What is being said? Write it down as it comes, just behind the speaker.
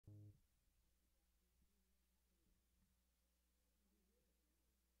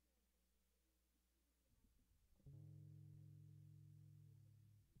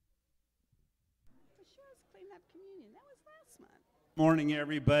sure it's clean up communion. That was last month. Morning,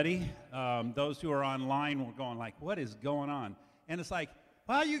 everybody. Those who are online were going like, what is going on? And it's like,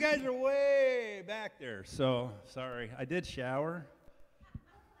 wow, you guys are way back there. So, sorry. I did shower.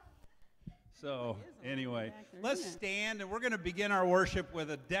 So, anyway, let's stand, and we're going to begin our worship with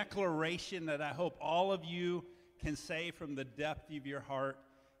a declaration that I hope all of you can say from the depth of your heart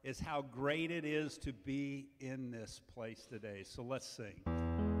is how great it is to be in this place today. So, let's sing.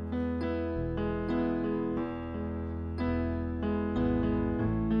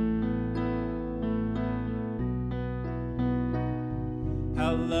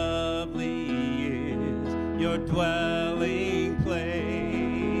 How lovely is your dwelling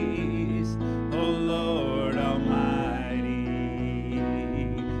place, O Lord Almighty,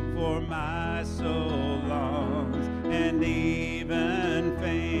 for my soul longs and even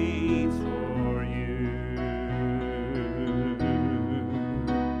faints for you.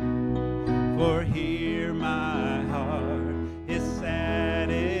 For here my heart is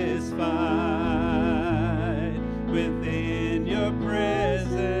satisfied within your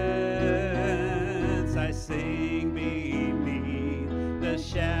presence. I sing beneath the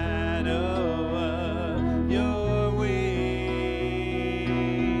shadow of your wings.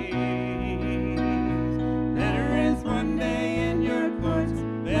 Better is one day in your courts,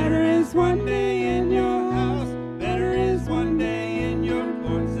 better is one day in your house, better is one day in your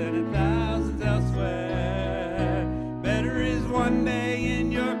courts than 1,000 elsewhere. Better is one day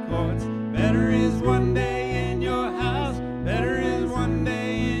in your courts, better is one day in your house, better is one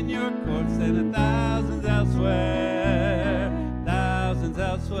day in your courts than 1,000 elsewhere, thousands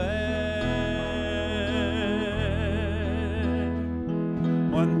elsewhere.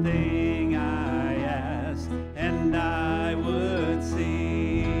 One thing I ask, and I would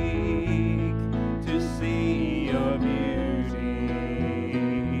seek to see your beauty,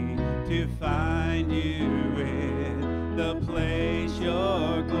 to find you in the place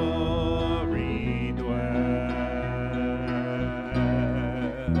your glory dwells.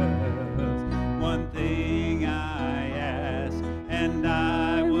 One thing I ask, and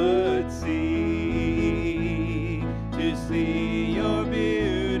I would seek to see your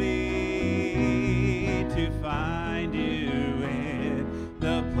beauty, to find you in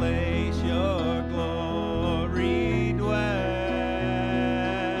the place your glory dwells.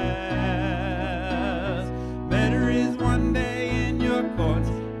 Better is one day in your courts,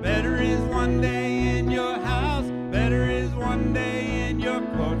 better is one day in your house, better is one day in your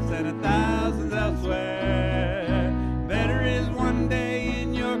courts than 1,000 elsewhere. Better is one day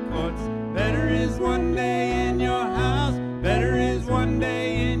in your courts, better is one day in your house, better is one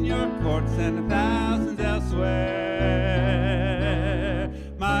day in your courts than 1,000 elsewhere.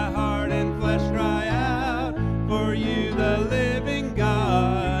 My heart and flesh cry out for you, the living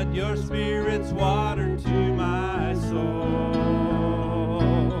God. Your spirit's water to my soul.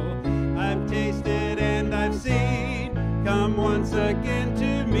 I've tasted and I've seen. Come once again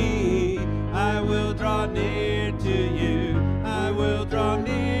to me. I will draw near to you. I will draw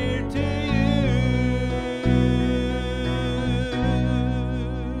near to you.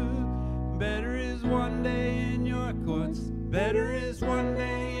 Better is one day in your courts, better is one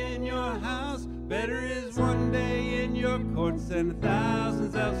day in your house, better is one day in your courts than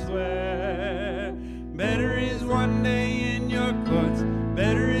 1,000 elsewhere. Better is one day in your courts,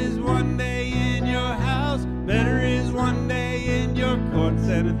 better is one day in your house, better is one day in your courts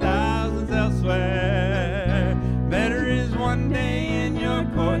than 1,000 elsewhere. Better is one day in your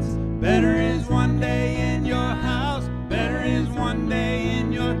courts, better is one day in your house, better is one day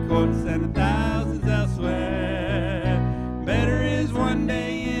in your courts than 1,000 elsewhere. Better is one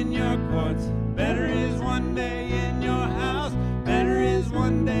day in your courts, better is one day in your house, better is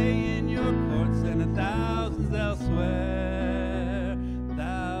one day in your courts than 1,000 elsewhere,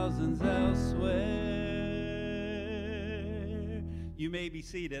 thousands elsewhere. You may be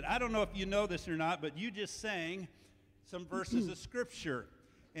seated. I don't know if you know this or not, but you just sang some verses of Scripture.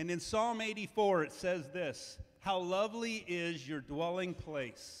 And in Psalm 84, it says this: how lovely is your dwelling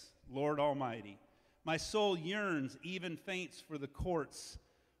place, Lord Almighty. My soul yearns, even faints for the courts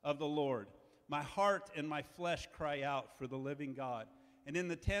of the Lord. My heart and my flesh cry out for the living God. And in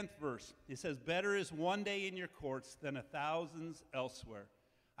the 10th verse, it says, better is one day in your courts than 1,000 elsewhere.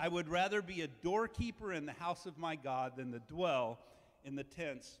 I would rather be a doorkeeper in the house of my God than to dwell in the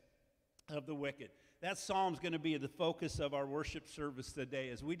tents of the wicked. That psalm's going to be the focus of our worship service today,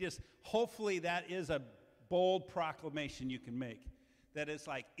 as we just, hopefully that is a bold proclamation you can make. That it's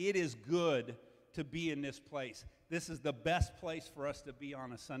like, it is good to be in this place. This is the best place for us to be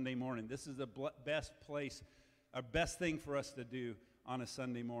on a Sunday morning. This is the best place, our best thing for us to do on a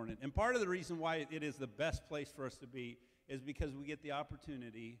Sunday morning. And part of the reason why it is the best place for us to be is because we get the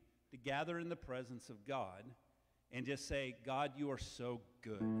opportunity to gather in the presence of God and just say, God, you are so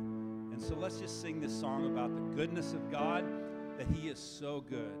good. And so let's just sing this song about the goodness of God, that he is so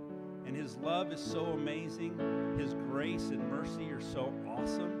good. And his love is so amazing. His grace and mercy are so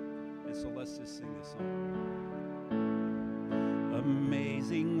awesome. And so let's just sing this song.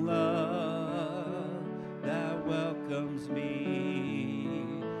 Amazing love that welcomes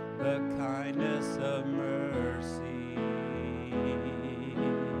me, the kindness of mercy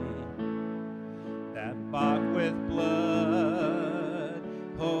that bought with blood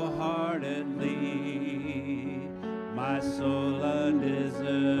wholeheartedly my soul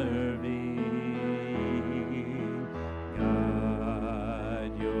undeserving.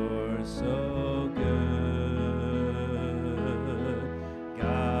 God, you're so good.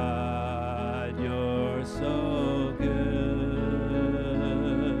 God, you're so good.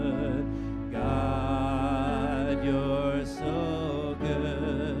 God, you're so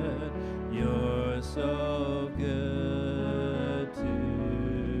good. You're so good to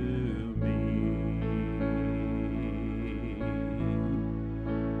me.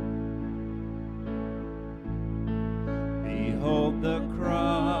 Behold the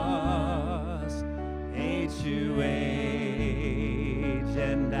cross, age to age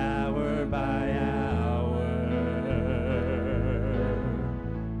and hour by hour.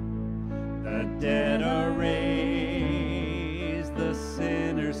 The dead are raised, the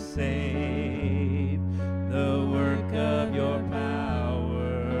sinners saved, the work of your power.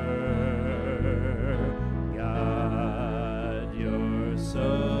 God, you're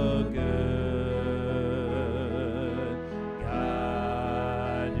so good.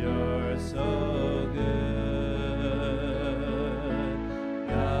 God, you're so good.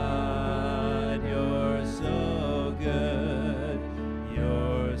 God, you're so good.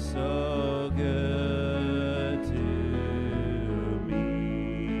 You're so good to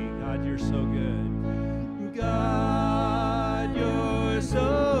me. God, you're so good. God, you're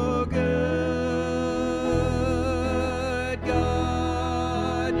so good.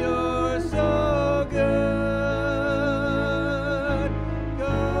 God, you're so good.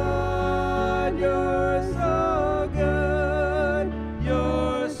 God, you're so good.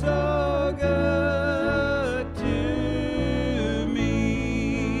 You're so good to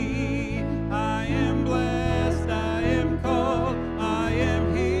me. I am blessed, I am called, I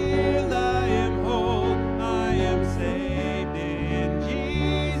am healed, I am whole, I am saved in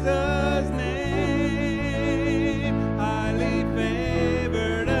Jesus' name. Highly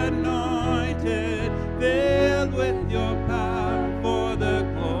favored, anointed, filled with your power for the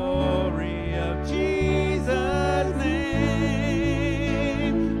glory of Jesus'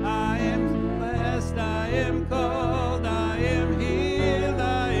 name. I am blessed, I am called, I am healed,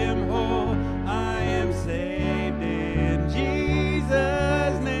 I am whole, I am saved in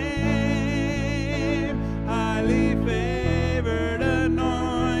Jesus' name. Highly favored,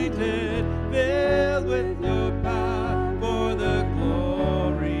 anointed, filled with your power for the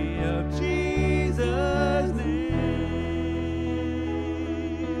glory of Jesus' name.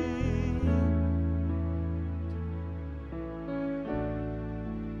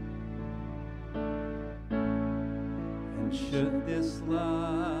 And should this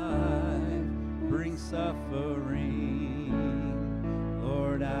life bring suffering,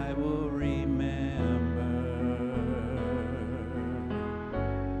 Lord, I will remember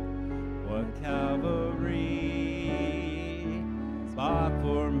what Calvary bought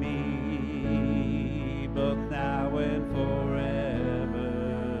for me, both now and forever.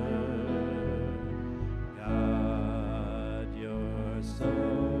 God, you're so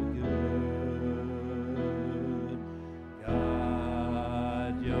good.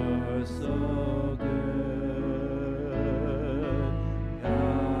 God, you're so good.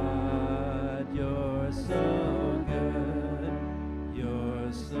 God, you're so good.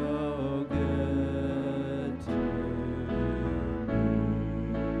 You're so good to me.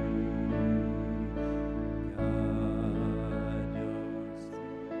 God, you're so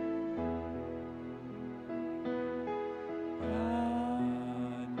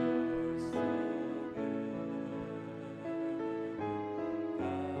God, you're so good.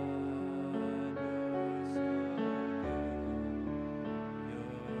 God,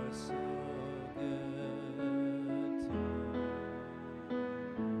 you're so good.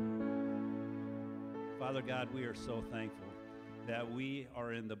 Father God, we are so thankful that we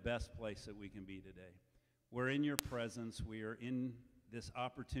are in the best place that we can be today. We're in your presence. We are in this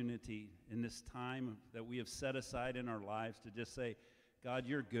opportunity, in this time that we have set aside in our lives to just say, God,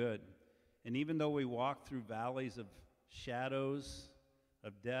 you're good. And even though we walk through valleys of shadows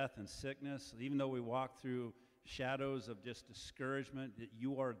of death and sickness, even though we walk through shadows of just discouragement, that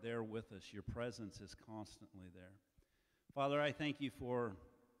you are there with us. Your presence is constantly there. Father, I thank you for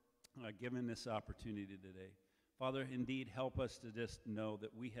giving this opportunity today. Father, indeed, help us to just know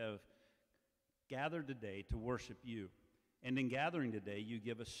that we have gathered today to worship you. And in gathering today, you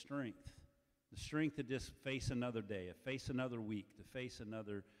give us strength. The strength to just face another day, to face another week, to face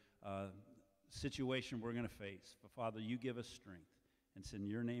another situation we're going to face. But Father, you give us strength. And it's in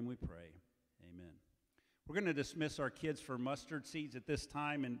your name we pray. Amen. We're going to dismiss our kids for mustard seeds at this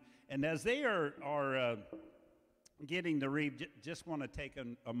time. And as they are getting to read, just want to take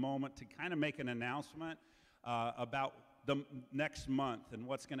a moment to kind of make an announcement about the next month and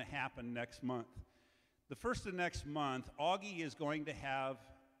what's going to happen next month. The first of next month, Augie is going to have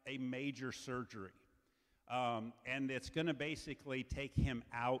a major surgery. And it's going to basically take him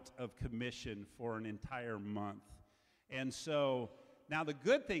out of commission for an entire month. And so now the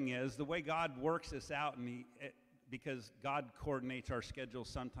good thing is the way God works this out, and because God coordinates our schedules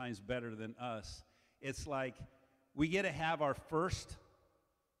sometimes better than us, it's like we get to have our first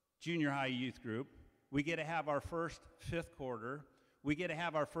junior high youth group. We get to have our first fifth quarter. We get to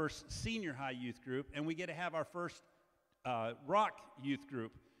have our first senior high youth group. And we get to have our first rock youth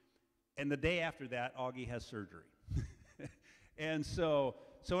group. And the day after that, Augie has surgery. And so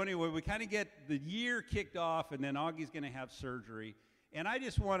anyway, we kind of get the year kicked off, and then Augie's going to have surgery. And I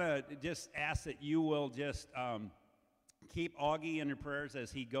just want to just ask that you will just keep Augie in your prayers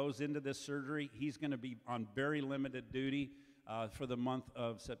as he goes into this surgery. He's going to be on very limited duty for the month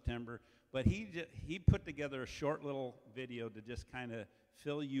of September. But he put together a short little video to just kind of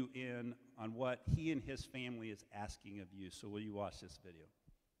fill you in on what he and his family is asking of you. So will you watch this video?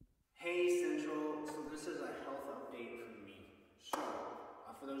 Hey Central, so this is a health update from me. So,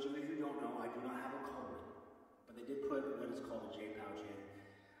 for those of you who don't know, I do not have a colon, but they did put what is called a J pouch in.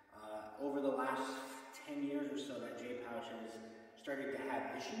 Over the last 10 years or so, that J pouch has started to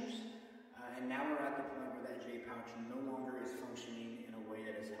have issues, and now we're at the point where that J pouch no longer is functioning in a way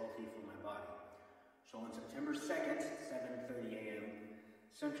that is healthy for my body. So on September 2nd, 7:30 a.m.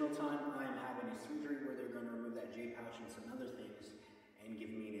 Central Time, I am having a surgery where they're going to remove that J pouch and some other things and give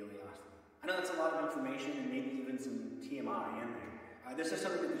me an ileostomy. I know that's a lot of information and maybe even some TMI in there. This is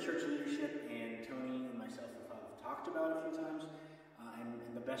something that the church leadership and Tony and myself have talked about a few times,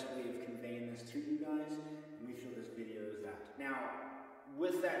 and the best way of conveying this to you guys, and we feel this video is that. Now,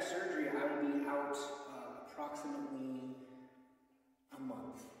 with that surgery, I will be out approximately a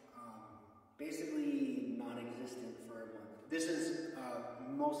month. Basically non-existent for a month. This is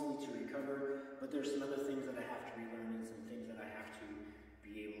mostly to recover, but there's some other things that I have to relearn and some things that I have to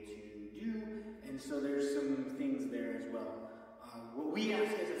be able to do, and so there's some things there as well. What we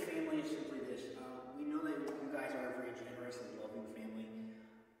ask as a family is simply this. We know that you guys are a very generous and loving family,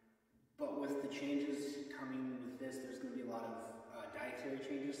 but with the changes coming with this, there's going to be a lot of dietary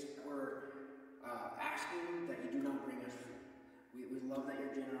changes. We're asking that you do not bring us food. We love that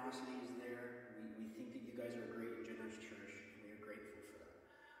your generosity is there. We think that you guys are a great and generous church, and we are grateful for that.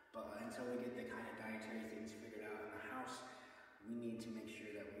 But until we get the kind of dietary things figured out in the house, we need to make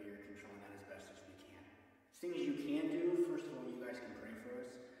sure that we are controlling that as best as we can. Things you can do, first of all, you guys can pray for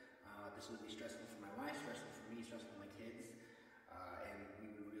us. This would be stressful for my wife, stressful for me, stressful for my kids, and we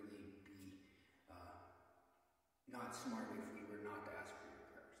would really be not smart if we were not to ask for your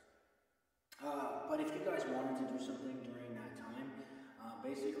prayers. But if you guys wanted to do something during that time,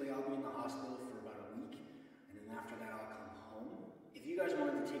 basically I'll be in the hospital for about a week, and then after that I'll come home. If you guys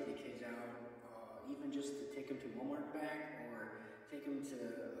wanted to take the kids out, even just to take them to Walmart back, or take them to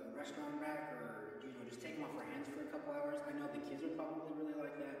a restaurant back, or just take them off our hands for a couple hours, I know the kids would probably really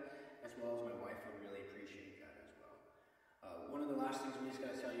like that, as well as my wife would really appreciate that as well. One of the last things we just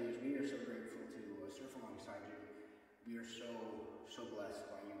got to tell you is we are so grateful to surf alongside you. We are so blessed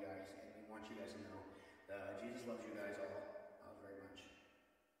by you guys, and we want you guys to know that Jesus loves you guys all very much.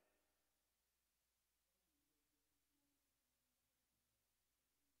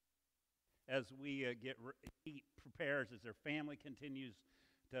 As we prepares, as their family continues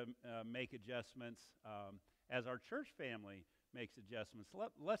to make adjustments, as our church family makes adjustments,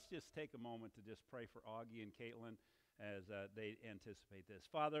 let's just take a moment to just pray for Augie and Caitlin as they anticipate this.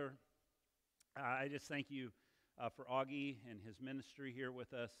 Father, I just thank you for Augie and his ministry here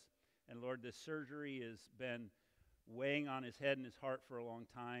with us. And Lord, this surgery has been weighing on his head and his heart for a long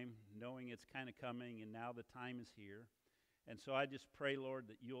time, knowing it's kind of coming, and now the time is here. And so I just pray, Lord,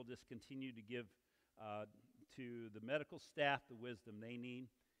 that you'll just continue to give to the medical staff the wisdom they need.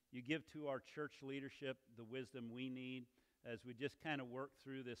 You give to our church leadership the wisdom we need as we just kind of work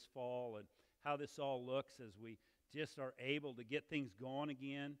through this fall and how this all looks as we just are able to get things going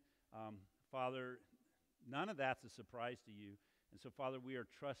again. Father, none of that's a surprise to you. And so, Father, we are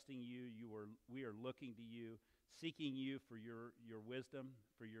trusting you. We are looking to you, seeking you for your wisdom,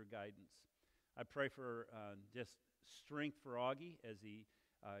 for your guidance. I pray for just strength for Augie as he,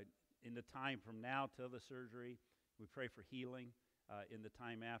 in the time from now till the surgery. We pray for healing in the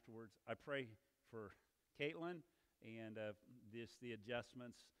time afterwards. I pray for Caitlin and the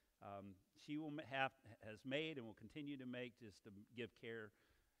adjustments she has made and will continue to make just to give care.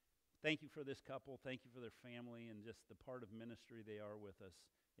 Thank you for this couple. Thank you for their family and just the part of ministry they are with us.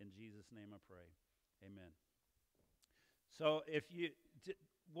 In Jesus' name I pray. Amen. So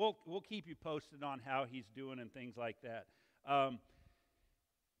we'll keep you posted on how he's doing and things like that.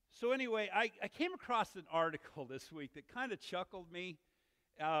 So anyway, I came across an article this week that kind of chuckled me.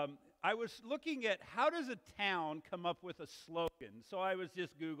 I was looking at how does a town come up with a slogan. So I was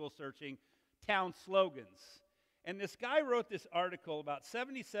just Google searching town slogans. And this guy wrote this article about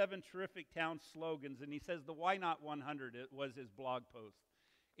 77 terrific town slogans, and he says the Why Not 100 was his blog post.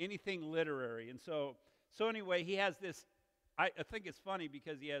 Anything literary. And so anyway, he has this, I think it's funny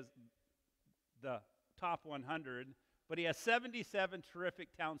because he has the top 100, but he has 77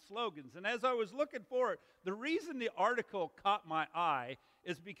 terrific town slogans. And as I was looking for it, the reason the article caught my eye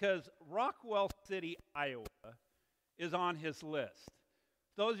is because Rockwell City, Iowa is on his list.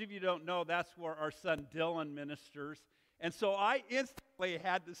 Those of you who don't know, that's where our son Dylan ministers. And so I instantly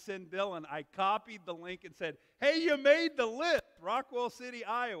had to send Dylan. I copied the link and said, hey, you made the list, Rockwell City,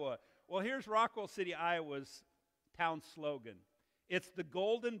 Iowa. Well, here's Rockwell City, Iowa's town slogan. It's the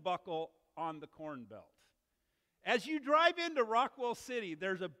golden buckle on the Corn Belt. As you drive into Rockwell City,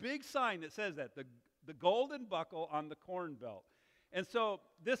 there's a big sign that says that, the golden buckle on the Corn Belt. And so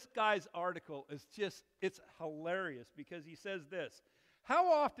this guy's article is it's hilarious because he says this.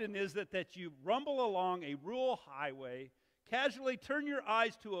 How often is it that you rumble along a rural highway, casually turn your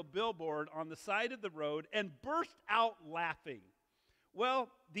eyes to a billboard on the side of the road, and burst out laughing? Well,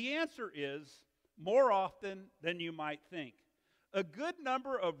 the answer is more often than you might think. A good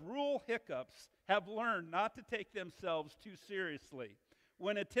number of rural hiccups have learned not to take themselves too seriously.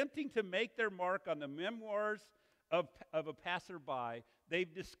 When attempting to make their mark on the memoirs of a passerby,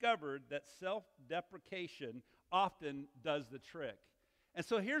 they've discovered that self-deprecation often does the trick. And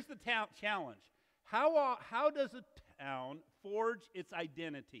so here's the challenge. How does a town forge its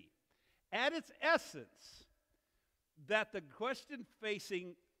identity? At its essence, that the question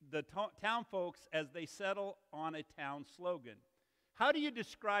facing the town folks as they settle on a town slogan. How do you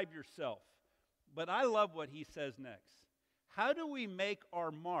describe yourself? But I love what he says next. How do we make our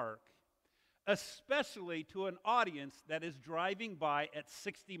mark, especially to an audience that is driving by at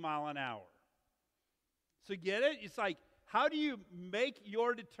 60 miles an hour? So get it? It's like, how do you make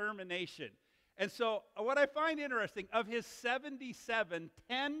your determination? And so what I find interesting, of his 77,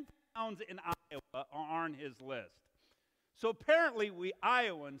 10 towns in Iowa are on his list. So apparently we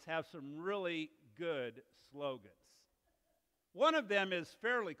Iowans have some really good slogans. One of them is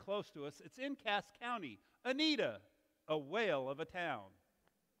fairly close to us. It's in Cass County. Anita, a whale of a town.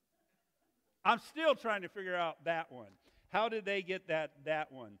 I'm still trying to figure out that one. How did they get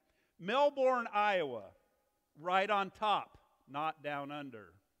that one? Melbourne, Iowa. Right on top, not down under.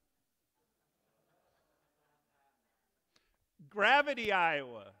 Gravity,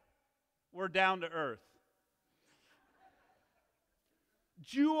 Iowa. We're down to earth.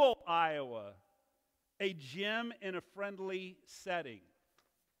 Jewel, Iowa. A gym in a friendly setting.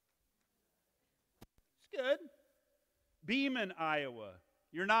 It's good. Beeman, Iowa.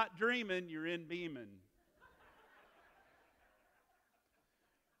 You're not dreaming, you're in Beeman.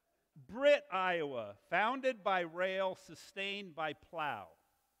 Britt, Iowa, founded by rail, sustained by plow.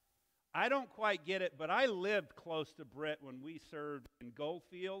 I don't quite get it, but I lived close to Britt when we served in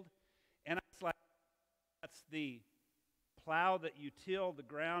Goldfield, and it's like that's the plow that you till the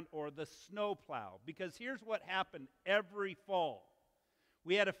ground or the snow plow. Because here's what happened every fall.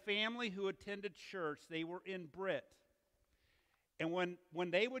 We had a family who attended church. They were in Britt. And when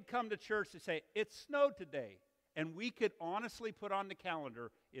they would come to church, they say, it snowed today. And we could honestly put on the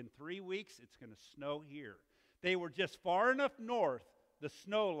calendar, in 3 weeks, it's going to snow here. They were just far enough north, the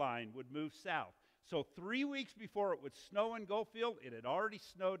snow line would move south. So 3 weeks before it would snow in Goldfield, it had already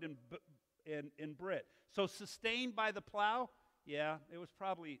snowed in Britt. So sustained by the plow, yeah, it was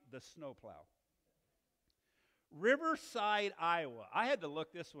probably the snow plow. Riverside, Iowa. I had to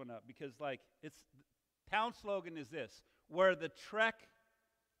look this one up because, its town slogan is this: where the trek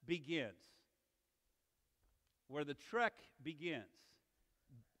begins. Where the trek begins.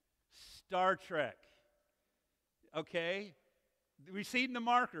 Star Trek. Okay? We've seen the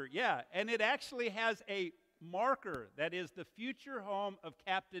marker, yeah. And it actually has a marker that is the future home of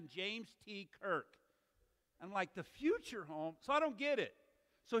Captain James T. Kirk. I'm like, the future home? So I don't get it.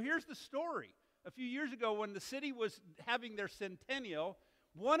 So here's the story. A few years ago, when the city was having their centennial,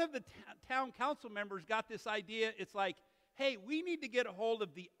 one of the town council members got this idea. It's like, hey, we need to get a hold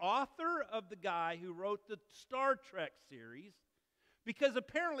of the author of the guy who wrote the Star Trek series, because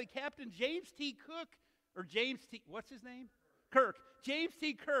apparently Captain James T. Cook, or James T., what's his name? Kirk. James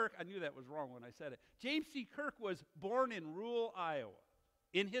T. Kirk, I knew that was wrong when I said it. James T. Kirk was born in rural Iowa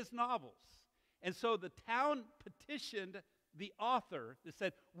in his novels. And so the town petitioned the author that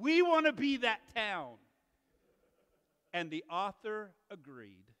said, we want to be that town. And the author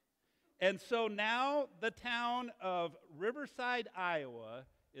agreed. And so now the town of Riverside, Iowa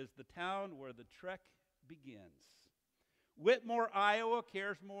is the town where the trek begins. Whitmore, Iowa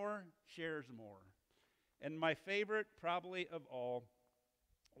cares more, shares more. And my favorite, probably of all,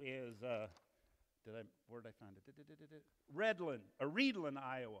 is, where did I find it? Reedland,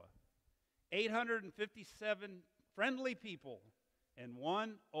 Iowa. 857 friendly people and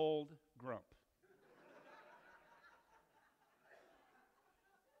one old grump.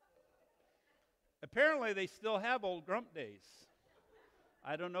 Apparently, they still have old grump days.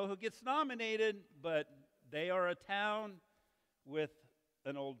 I don't know who gets nominated, but they are a town with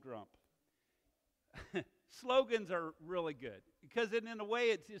an old grump. Slogans are really good because in a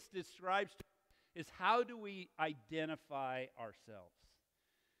way it just describes is how do we identify ourselves.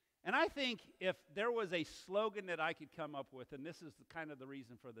 And I think if there was a slogan that I could come up with, and this is kind of the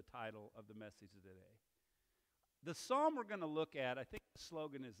reason for the title of the message today, the psalm we're going to look at, I think the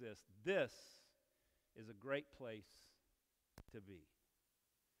slogan is this: this is a great place to be.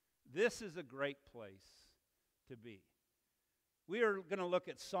 This is a great place to be. We are going to look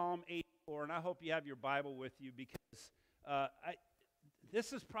at Psalm 84, and I hope you have your Bible with you because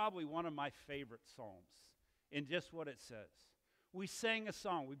this is probably one of my favorite psalms in just what it says. We sang a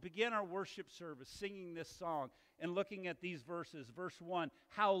song. We began our worship service singing this song and looking at these verses. Verse 1,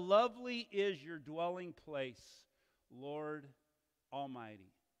 how lovely is your dwelling place, Lord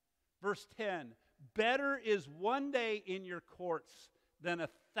Almighty. Verse 10, better is one day in your courts than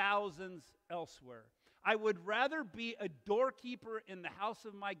 1,000 elsewhere. I would rather be a doorkeeper in the house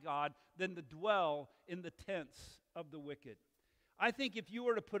of my God than to dwell in the tents of the wicked. I think if you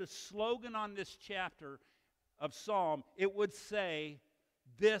were to put a slogan on this chapter of Psalm, it would say,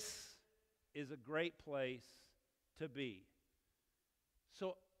 this is a great place to be.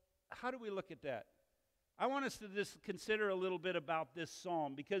 So how do we look at that? I want us to just consider a little bit about this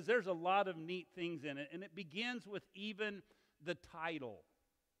psalm because there's a lot of neat things in it, and it begins with even the title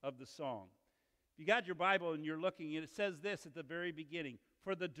of the song. If you got your Bible and you're looking, it says this at the very beginning: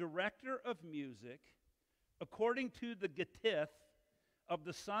 for the director of music, according to the Gittith of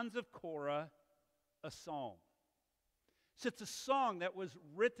the sons of Korah, a psalm. So it's a song that was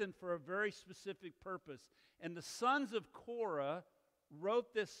written for a very specific purpose. And the sons of Korah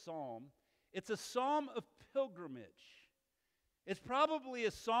wrote this psalm. It's a psalm of pilgrimage. It's probably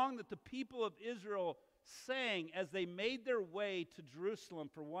a song that the people of Israel sang as they made their way to Jerusalem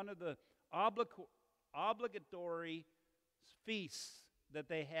for one of the obligatory feasts that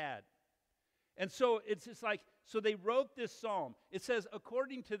they had. And so it's just like, so they wrote this psalm. It says,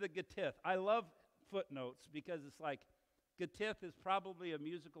 according to the Gittith. I love footnotes because it's like, Gittith is probably a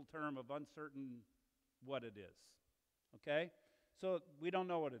musical term of uncertain what it is. Okay? So we don't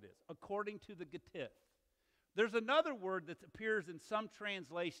know what it is. According to the Gittith. There's another word that appears in some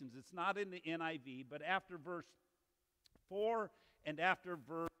translations. It's not in the NIV, but after verse 4 and after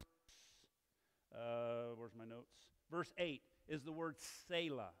verse, where's my notes? Verse 8 is the word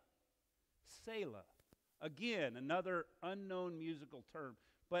Selah. Selah. Again, another unknown musical term.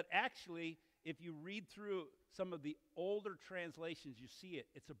 But actually, if you read through some of the older translations, you see it.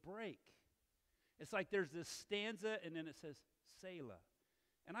 It's a break. It's like there's this stanza, and then it says Selah.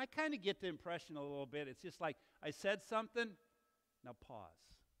 And I kind of get the impression a little bit. It's just like, I said something, now pause.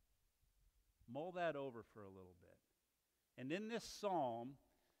 Mull that over for a little bit. And in this psalm,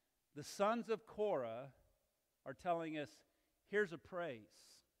 the sons of Korah are telling us, here's a praise.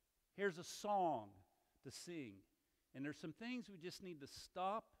 Here's a song to sing. And there's some things we just need to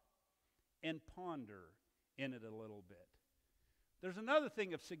stop and ponder in it a little bit. There's another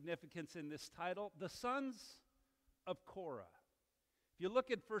thing of significance in this title, the sons of Korah. If you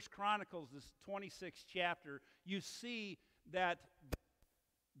look at 1 Chronicles, this 26th chapter, you see that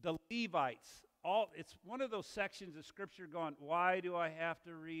the Levites, it's one of those sections of Scripture going, why do I have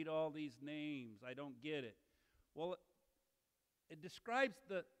to read all these names? I don't get it. Well, it describes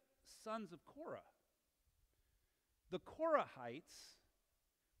the sons of Korah. The Korahites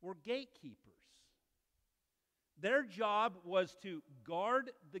were gatekeepers. Their job was to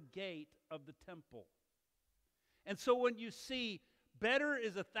guard the gate of the temple. And so when you see better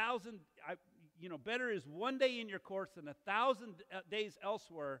is better is one day in your courts than 1,000 days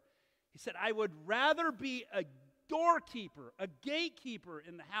elsewhere, he said, I would rather be a doorkeeper, a gatekeeper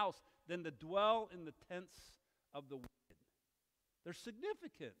in the house than to dwell in the tents of the wicked. There's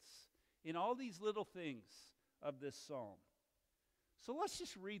significance in all these little things of this psalm. So let's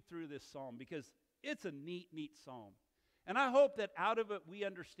just read through this psalm because it's a neat psalm. And I hope that out of it we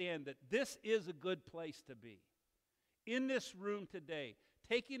understand that this is a good place to be. In this room today,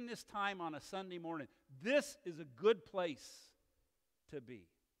 taking this time on a Sunday morning, this is a good place to be.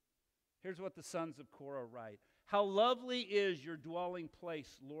 Here's what the sons of Korah write. How lovely is your dwelling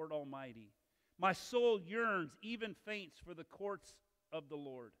place, Lord Almighty. My soul yearns, even faints, for the courts of the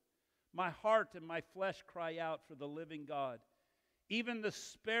Lord. My heart and my flesh cry out for the living God. Even the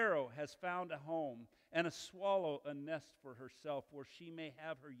sparrow has found a home, and a swallow a nest for herself, where she may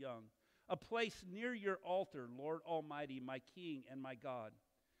have her young. A place near your altar, Lord Almighty, my King and my God.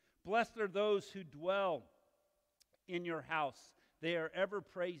 Blessed are those who dwell in your house. They are ever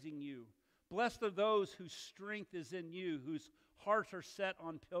praising you. Blessed are those whose strength is in you, whose hearts are set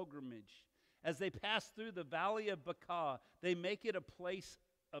on pilgrimage. As they pass through the valley of Baca, they make it a place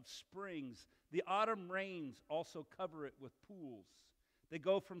of springs. The autumn rains also cover it with pools. They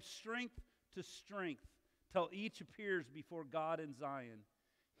go from strength to strength till each appears before God in Zion.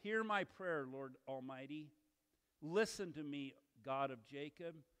 Hear my prayer, Lord Almighty. Listen to me, God of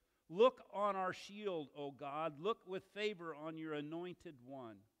Jacob. Look on our shield, O God. Look with favor on your anointed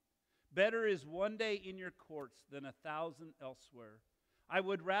one. Better is one day in your courts than 1,000 elsewhere. I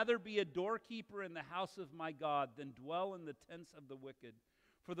would rather be a doorkeeper in the house of my God than dwell in the tents of the wicked.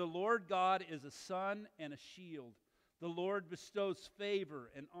 For the Lord God is a sun and a shield. The Lord bestows favor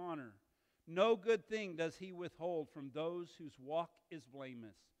and honor. No good thing does he withhold from those whose walk is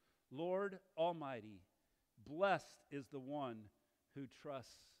blameless. Lord Almighty, blessed is the one who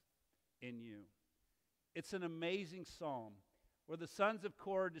trusts in you. It's an amazing psalm where the sons of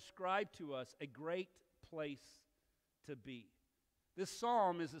Korah describe to us a great place to be. This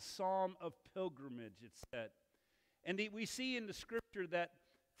psalm is a psalm of pilgrimage, it's said. And we see in the scripture that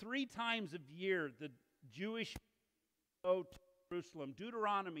 3 times a year the Jewish go to Jerusalem.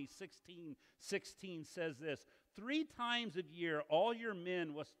 Deuteronomy 16:16 says this, 3 times a year all your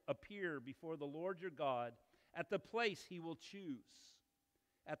men must appear before the Lord your God at the place he will choose.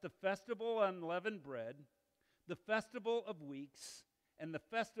 At the festival of unleavened bread, the festival of weeks, and the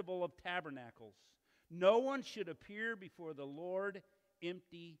festival of tabernacles. No one should appear before the Lord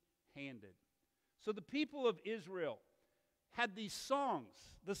empty-handed. So the people of Israel had these songs.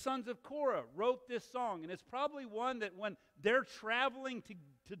 The sons of Korah wrote this song, and it's probably one that when they're traveling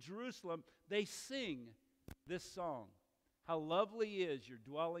to Jerusalem, they sing this song. How lovely is your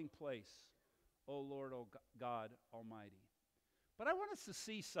dwelling place, O Lord, O God Almighty. But I want us to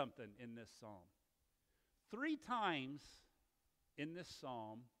see something in this psalm. 3 times in this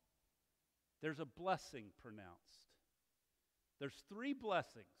psalm, there's a blessing pronounced. There's 3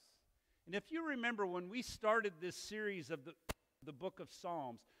 blessings. And if you remember when we started this series of the book of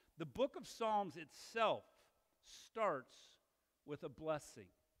Psalms, the book of Psalms itself starts with a blessing.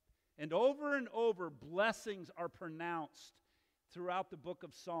 And over, blessings are pronounced throughout the book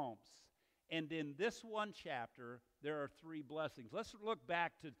of Psalms. And in this one chapter, there are 3 blessings. Let's look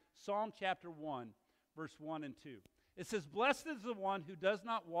back to Psalm chapter 1, verse 1 and 2. It says, blessed is the one who does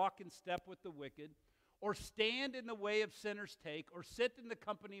not walk in step with the wicked, or stand in the way of sinners take, or sit in the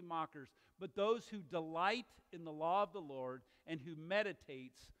company of mockers, but those who delight in the law of the Lord and who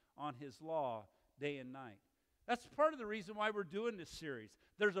meditates on his law day and night. That's part of the reason why we're doing this series.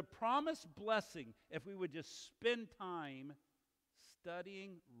 There's a promised blessing if we would just spend time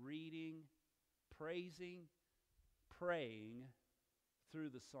studying, reading, praising, praying through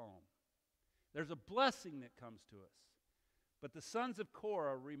the psalm. There's a blessing that comes to us. But the sons of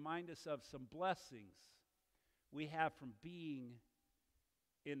Korah remind us of some blessings we have from being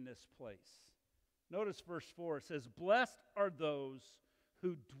in this place. Notice verse 4. It says, blessed are those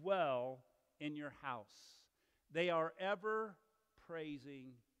who dwell in your house. They are ever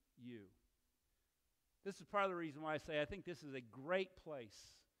praising you. This is part of the reason why I say I think this is a great place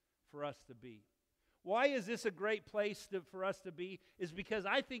for us to be. Why is this a great place for us to be? Is because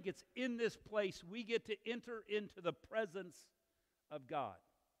I think it's in this place we get to enter into the presence of God.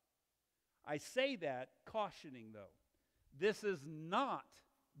 I say that cautioning, though. This is not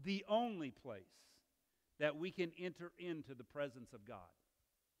the only place that we can enter into the presence of God.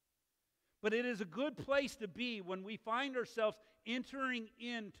 But it is a good place to be when we find ourselves entering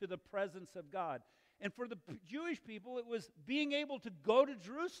into the presence of God. And for the Jewish people, it was being able to go to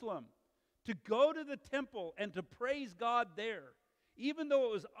Jerusalem, to go to the temple and to praise God there. Even though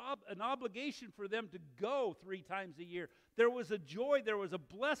it was an obligation for them to go 3 times a year, there was a joy, there was a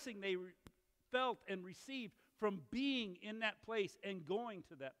blessing they felt and received from being in that place and going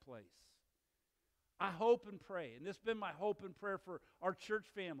to that place. I hope and pray, and this has been my hope and prayer for our church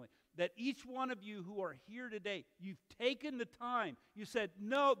family, that each one of you who are here today, you've taken the time. You said,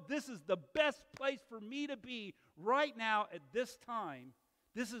 no, this is the best place for me to be right now at this time.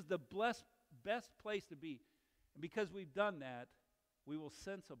 This is the best place to be. And because we've done that, we will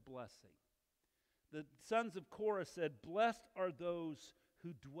sense a blessing. The sons of Korah said, blessed are those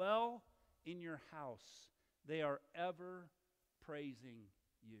who dwell in your house. They are ever praising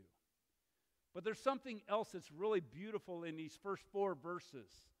you. But there's something else that's really beautiful in these first 4 verses.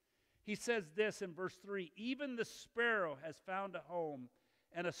 He says this in verse 3, even the sparrow has found a home,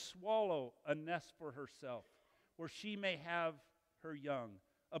 and a swallow a nest for herself, where she may have her young.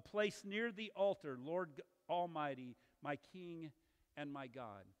 A place near the altar, Lord Almighty, my King and my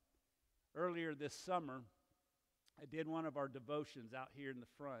God. Earlier this summer, I did one of our devotions out here in the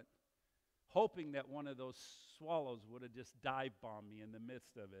front, hoping that one of those swallows would have just dive-bombed me in the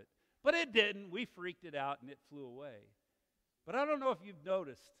midst of it. But it didn't. We freaked it out and it flew away. But I don't know if you've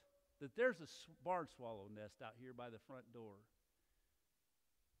noticed that there's a barn swallow nest out here by the front door.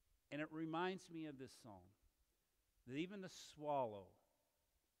 And it reminds me of this song, that even the swallow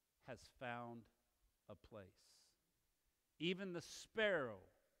has found a place. Even the sparrow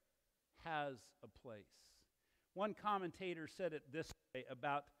has a place. One commentator said it this way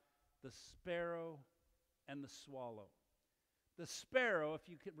about the sparrow and the swallow. The sparrow, if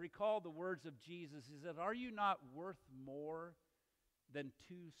you could recall the words of Jesus, he said, are you not worth more than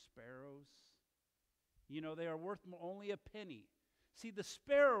 2 sparrows? You know, they are worth only a penny. See, the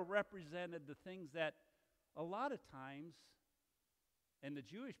sparrow represented the things that a lot of times, and the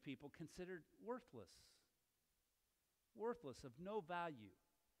Jewish people considered worthless. Worthless, of no value.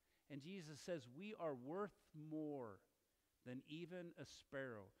 And Jesus says we are worth more than even a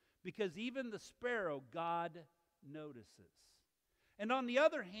sparrow. Because even the sparrow, God notices. And on the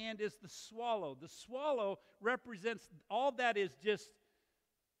other hand is the swallow. The swallow represents all that is just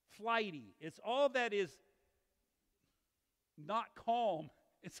flighty. It's all that is not calm.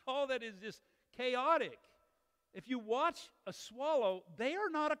 It's all that is just chaotic. If you watch a swallow, they are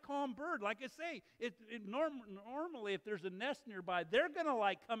not a calm bird. Like I say, normally if there's a nest nearby, they're going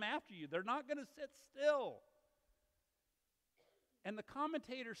to come after you. They're not going to sit still. And the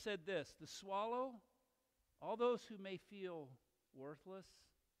commentator said this, the swallow, all those who may feel worthless,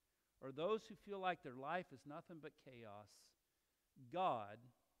 or those who feel like their life is nothing but chaos, God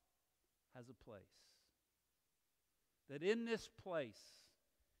has a place. That in this place,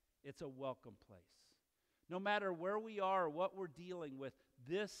 it's a welcome place. No matter where we are or what we're dealing with,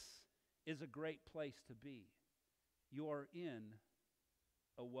 this is a great place to be. You are in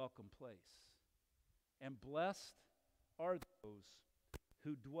a welcome place. And blessed are those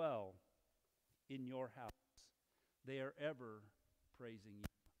who dwell in your house. They are ever praising you.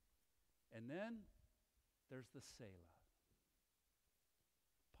 And then there's the Selah.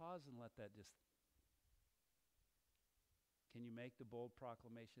 Pause and let that just... Can you make the bold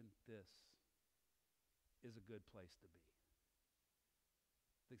proclamation? This is a good place to be.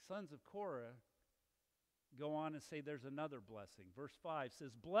 The sons of Korah go on and say there's another blessing. Verse 5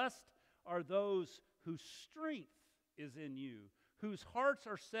 says, blessed are those whose strength is in you, whose hearts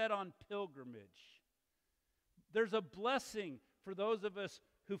are set on pilgrimage. There's a blessing for those of us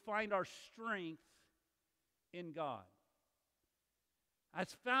who find our strength in God. I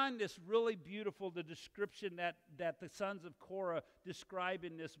found this really beautiful, the description that the sons of Korah describe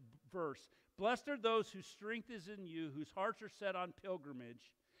in this verse. Blessed are those whose strength is in you, whose hearts are set on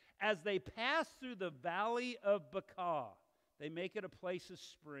pilgrimage. As they pass through the valley of Baca, they make it a place of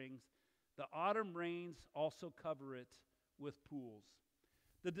springs. The autumn rains also cover it with pools.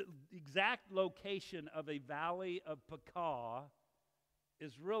 The exact location of a valley of Baca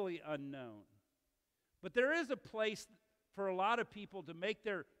is really unknown. But there is a place for a lot of people to make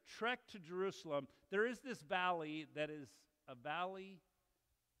their trek to Jerusalem. There is this valley that is a valley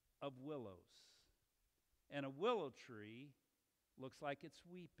of willows. And a willow tree looks like it's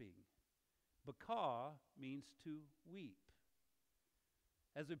weeping. Baca means to weep.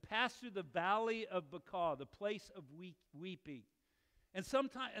 As we pass through the valley of Baca, the place of weeping, and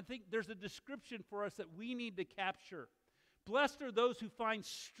sometimes I think there's a description for us that we need to capture. Blessed are those who find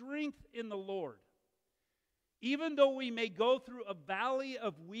strength in the Lord. Even though we may go through a valley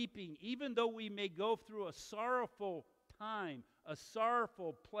of weeping, even though we may go through a sorrowful time, a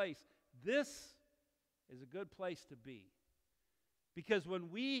sorrowful place, this is a good place to be. Because when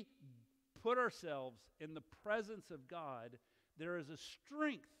we put ourselves in the presence of God, there is a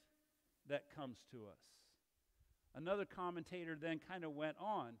strength that comes to us. Another commentator then kind of went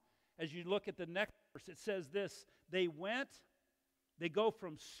on. As you look at the next verse, it says this, they go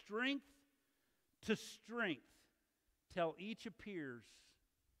from strength to strength till each appears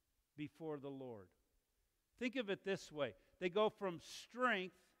before the Lord. Think of it this way. They go from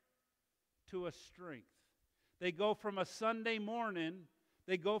strength to a strength. They go from a Sunday morning,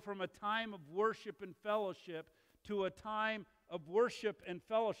 they go from a time of worship and fellowship to a time of worship and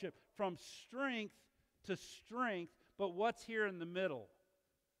fellowship, from strength to strength. But what's here in the middle?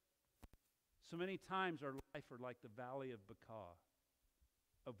 So many times our life are like the valley of Baca,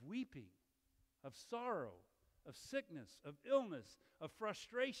 of weeping, of sorrow, of sickness, of illness, of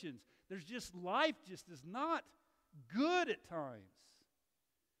frustrations. There's just, life just is not good at times.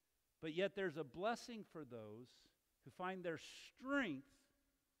 But yet there's a blessing for those who find their strength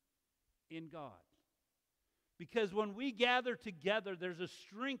in God. Because when we gather together, there's a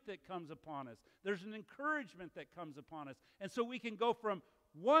strength that comes upon us. There's an encouragement that comes upon us. And so we can go from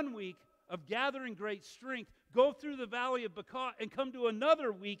 1 week of gathering great strength, go through the valley of Baca, and come to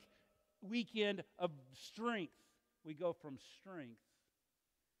another weekend of strength. We go from strength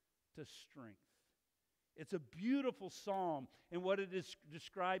to strength. It's a beautiful psalm in what it is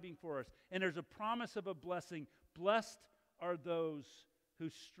describing for us. And there's a promise of a blessing. Blessed are those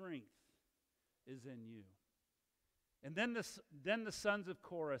whose strength is in you. And then the sons of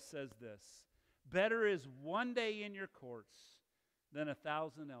Korah says this, better is one day in your courts than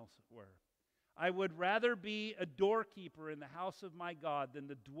 1,000 elsewhere. I would rather be a doorkeeper in the house of my God than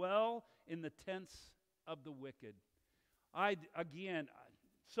to dwell in the tents of the wicked.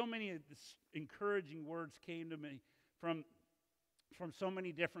 So many encouraging words came to me from so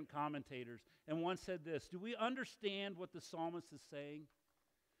many different commentators. And one said this, do we understand what the psalmist is saying?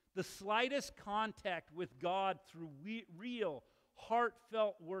 The slightest contact with God through real,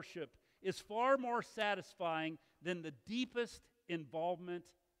 heartfelt worship is far more satisfying than the deepest involvement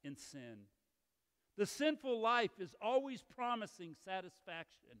in sin. The sinful life is always promising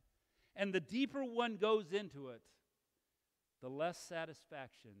satisfaction, and the deeper one goes into it, the less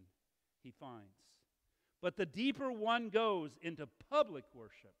satisfaction he finds. But the deeper one goes into public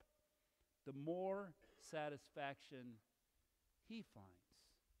worship, the more satisfaction he finds.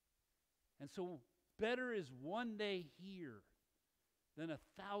 And so better is one day here than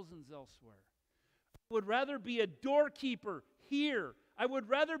 1,000 elsewhere. I would rather be a doorkeeper here. I would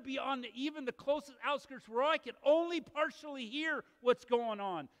rather be on even the closest outskirts where I can only partially hear what's going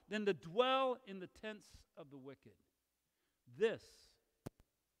on than to dwell in the tents of the wicked. This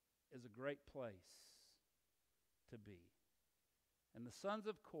is a great place to be. And the sons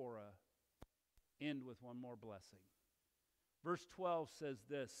of Korah end with one more blessing. Verse 12 says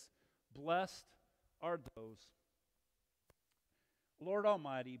this, blessed are those, Lord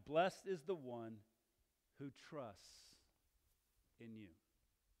Almighty, blessed is the one who trusts in you.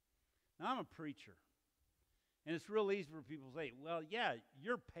 Now, I'm a preacher, and it's real easy for people to say, well, yeah,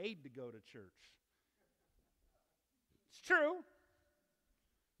 you're paid to go to church. It's true.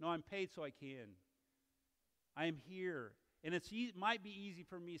 No, I'm paid so I can. I am here, and it might be easy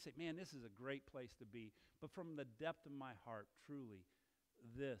for me to say, man, this is a great place to be. But from the depth of my heart, truly,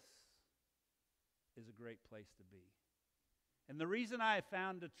 this is a great place to be. And the reason I have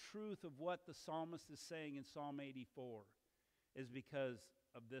found the truth of what the psalmist is saying in Psalm 84 is because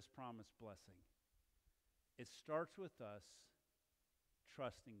of this promised blessing. It starts with us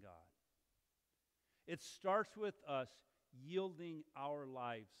trusting God. It starts with us yielding our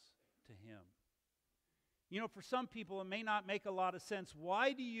lives to Him. You know, for some people, it may not make a lot of sense.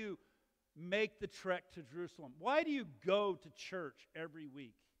 Why do you make the trek to Jerusalem? Why do you go to church every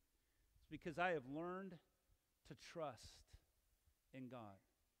week? It's because I have learned to trust in God.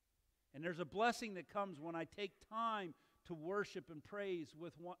 And there's a blessing that comes when I take time to worship and praise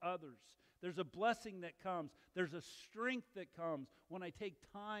with others. There's a blessing that comes. There's a strength that comes when I take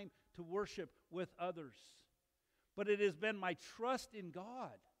time to worship with others. But it has been my trust in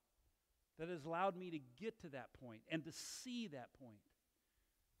God that has allowed me to get to that point and to see that point.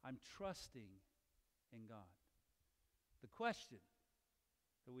 I'm trusting in God. The question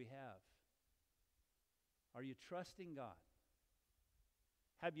that we have, are you trusting God?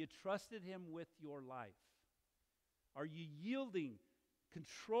 Have you trusted Him with your life? Are you yielding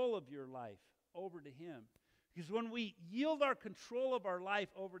control of your life over to Him? Because when we yield our control of our life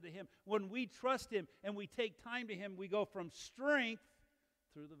over to Him, when we trust Him and we take time to Him, we go from strength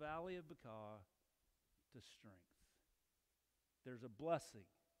through the valley of Baca to strength. There's a blessing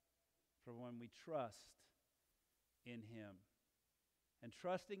for when we trust in Him. And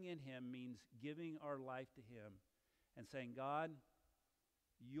trusting in Him means giving our life to Him and saying, God,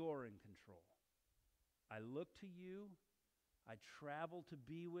 you're in control. I look to you. I travel to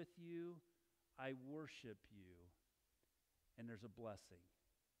be with you. I worship you. And there's a blessing,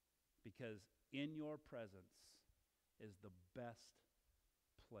 because in your presence is the best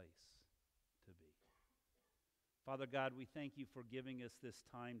place to be. Father God, we thank you for giving us this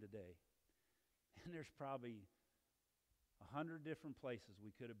time today. And there's probably 100 different places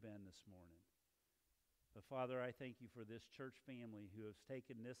we could have been this morning. But Father, I thank you for this church family who has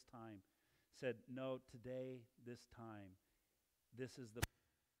taken this time, said, no, today, this time, this is the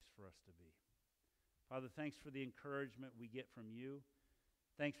place for us to be. Father, thanks for the encouragement we get from you.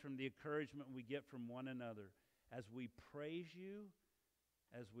 Thanks for the encouragement we get from one another as we praise you,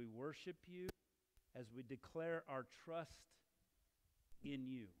 as we worship you, as we declare our trust in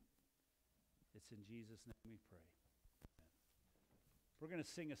you. It's in Jesus' name we pray. We're going to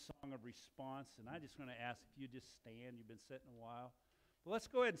sing a song of response, and I just want to ask if you just stand. You've been sitting a while. But let's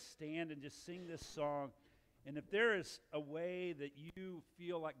go ahead and stand and just sing this song. And if there is a way that you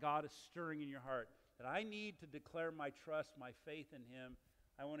feel like God is stirring in your heart, that I need to declare my trust, my faith in Him,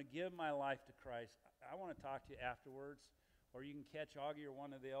 I want to give my life to Christ, I want to talk to you afterwards. Or you can catch Augie or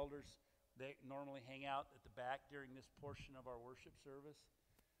one of the elders. They normally hang out at the back during this portion of our worship service.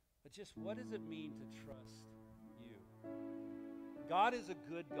 But just what does it mean to trust you? God is a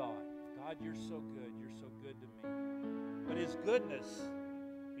good God. God, you're so good. You're so good to me. But His goodness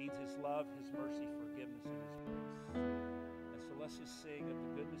means His love, His mercy, forgiveness, and His grace. And so let's just sing of the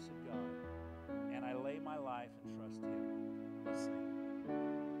goodness of God. And I lay my life and trust Him. Let's sing.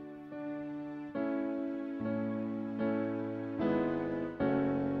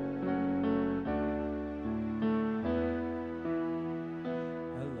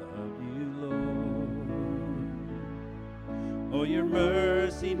 Oh, your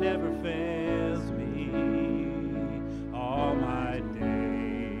mercy never fails me. All my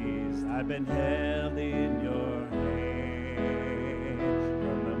days I've been held in your hand.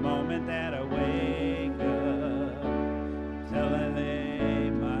 From the moment that I wake up till I lay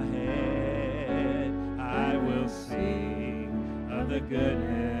my head, I will sing of the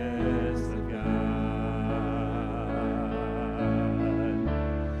goodness of God.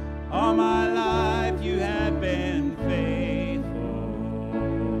 All my life you have been faithful.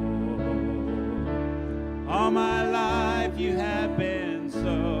 All my life you have been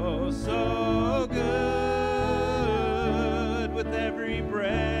so, so good. With every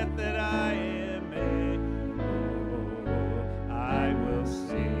breath that I am able, I will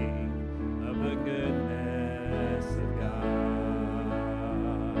sing of the goodness of God.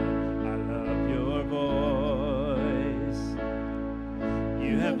 I love your voice.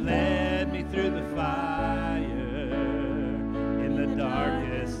 You have led me through the fire in the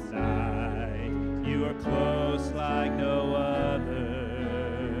darkest night. You are close like no other.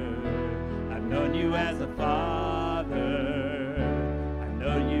 I've known you as a father. I've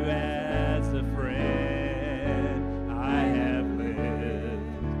known you as a friend. I have lived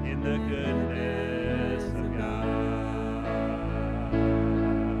in the goodness of God.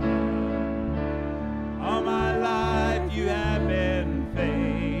 All my life you have been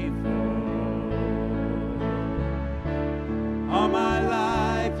faithful. All my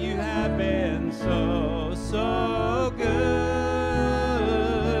life you have been so, so good.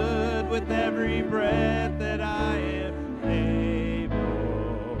 With every breath that I am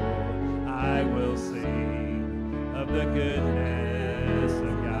able, I will sing of the goodness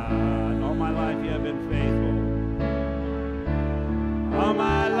of God. All my life you have been faithful. All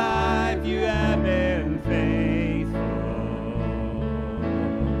my life you have been faithful.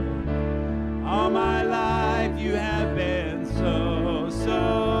 All my life you have been so,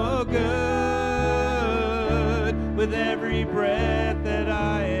 so good. With every breath that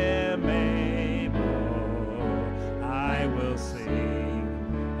I am able, I will sing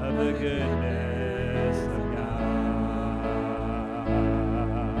of the goodness of God.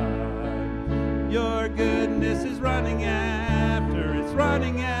 Your goodness is running after, it's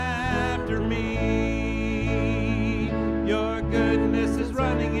running after me. Your goodness is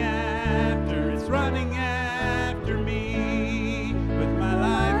running after, it's running after me. With my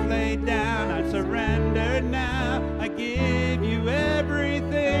life laid down, I surrender now. I give you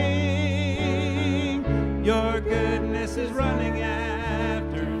everything. Your goodness is running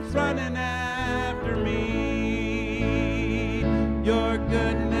after, it's running after me. Your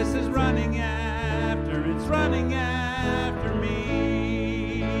goodness is running after, it's running after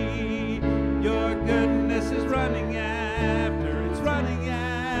me. Your goodness is running after, it's running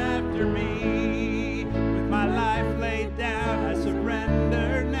after me.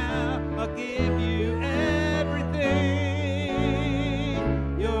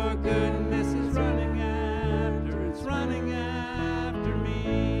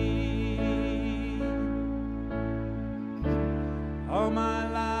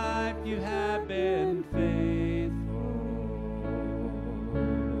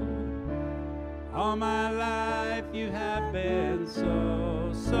 All my life you have been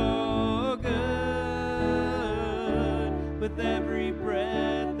so, so good. With every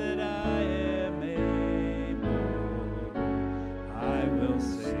breath that I am able, I will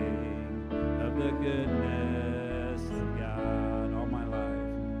sing of the goodness of God. All my life.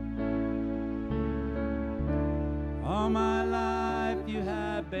 All my life you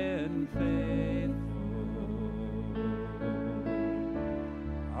have been faithful.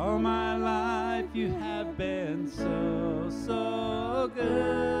 All my life you have been so, so good.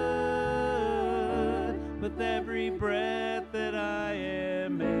 With every breath that I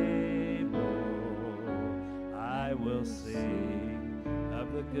am able, I will sing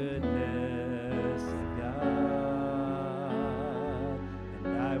of the goodness of God.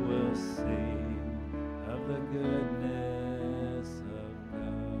 And I will sing of the goodness of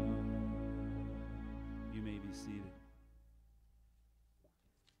God. You may be seated.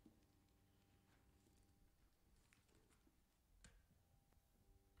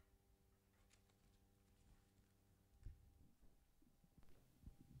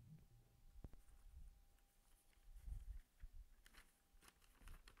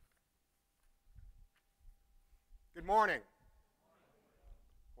 Good morning.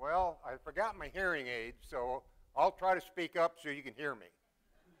 Well, I forgot my hearing aid, so I'll try to speak up so you can hear me.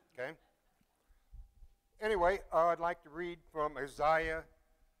 Okay? Anyway, I'd like to read from Isaiah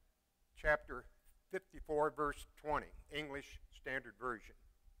chapter 54, verse 20, English Standard Version.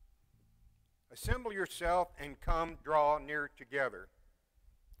 Assemble yourself and come draw near together,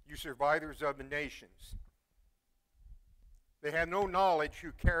 you survivors of the nations. They have no knowledge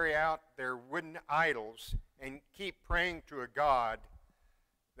who carry out their wooden idols and keep praying to a God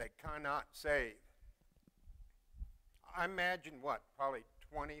that cannot save. I imagine probably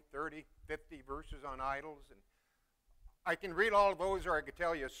 20, 30, 50 verses on idols. And I can read all of those or I could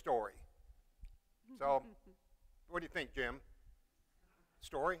tell you a story. So, what do you think, Jim?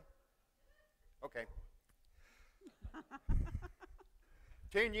 Story? Okay.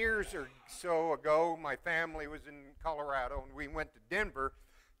 10 years or so ago, my family was in Colorado, and we went to Denver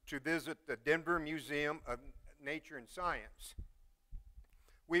to visit the Denver Museum of Nature and Science.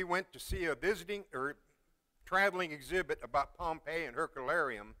 We went to see a traveling exhibit about Pompeii and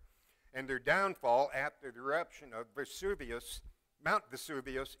Herculaneum and their downfall after the eruption of Mount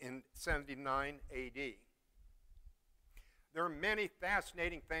Vesuvius in 79 AD. There are many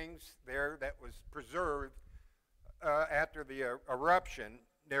fascinating things there that was preserved after the eruption.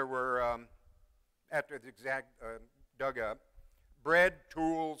 There were, after the exact dug up, bread,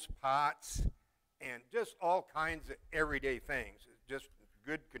 tools, pots, and just all kinds of everyday things. It's just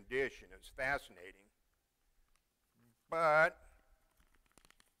good condition. It's fascinating. But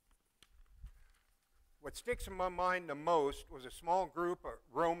what sticks in my mind the most was a small group of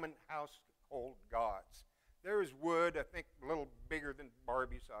Roman household gods. There was wood, I think a little bigger than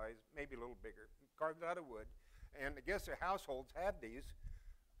Barbie size, maybe a little bigger, carved out of wood. And I guess the households had these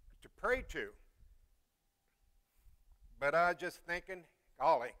to pray to. But I was just thinking,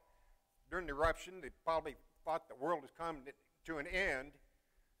 golly, during the eruption, they probably thought the world was coming to an end.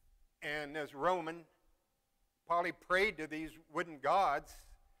 And as Roman, probably prayed to these wooden gods.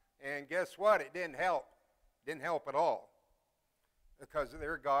 And guess what? It didn't help. It didn't help at all. Because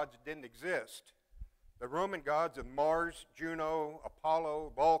their gods didn't exist. The Roman gods of Mars, Juno,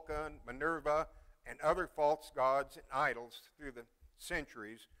 Apollo, Vulcan, Minerva, and other false gods and idols through the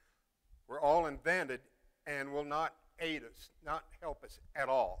centuries were all invented and will not aid us, not help us at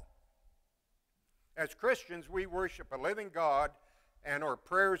all. As Christians, we worship a living God and our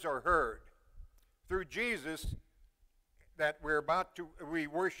prayers are heard. Through Jesus that we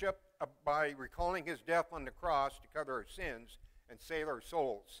worship by recalling his death on the cross to cover our sins and save our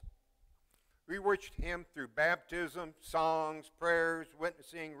souls. We worship him through baptism, songs, prayers,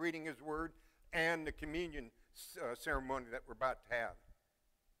 witnessing, reading his word, and the communion ceremony that we're about to have.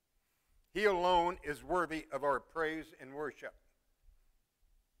 He alone is worthy of our praise and worship.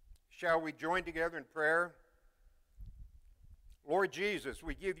 Shall we join together in prayer? Lord Jesus,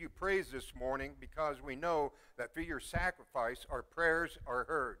 we give you praise this morning because we know that through your sacrifice our prayers are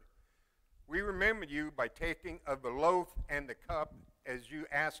heard. We remember you by taking of the loaf and the cup as you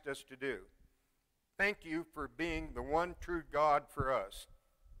asked us to do. Thank you for being the one true God for us.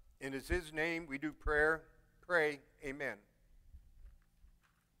 And in his name we do pray, amen.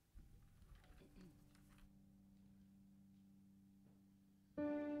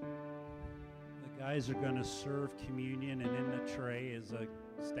 The guys are going to serve communion, and in the tray is a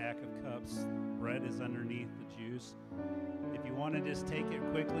stack of cups. Bread is underneath the juice. If you want to just take it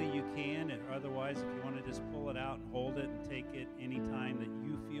quickly, you can. And otherwise, if you want to just pull it out and hold it and take it anytime that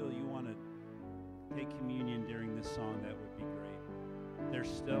you feel you want to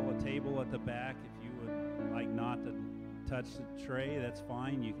still a table at the back. If you would like not to touch the tray, that's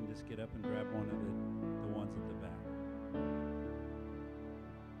fine. You can just get up and grab one of the ones at the back.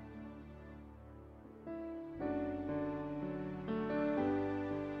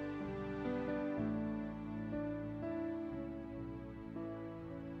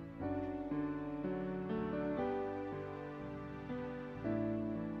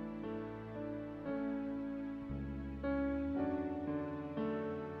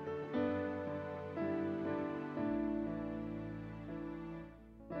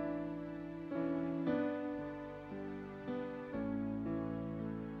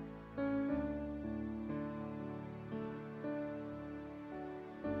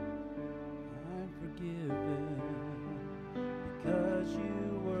 Because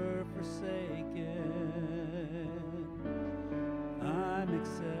you were forsaken, I'm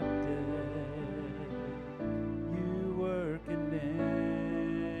accepted. You were condemned.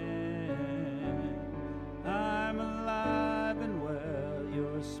 I'm alive and well.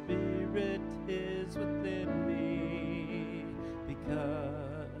 Your spirit is within me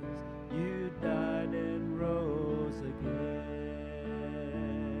because you died and rose again.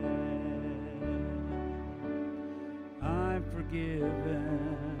 I'm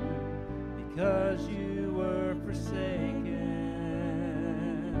forgiven because you were forsaken.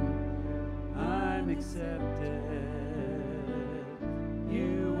 I'm accepted.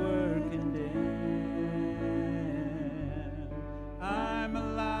 You were condemned. I'm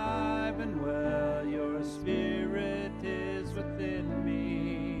alive and well. Your spirit is within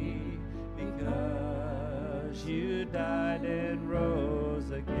me because you died and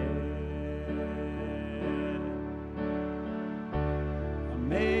rose again.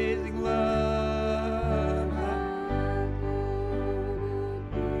 Amazing love, how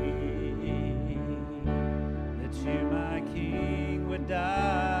could it be that you, my King, would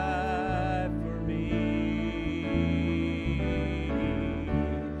die for me?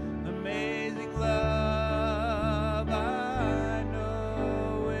 Amazing love, I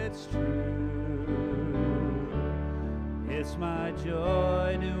know it's true. It's my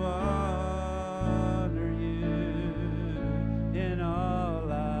joy to honor you in all.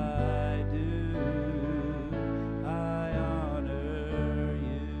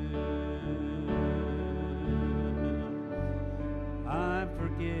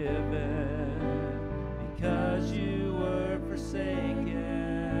 Because you were forsaken,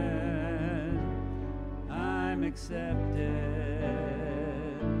 I'm accepted.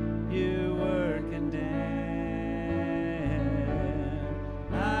 You were condemned.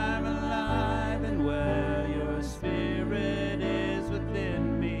 I'm alive and well. Your spirit is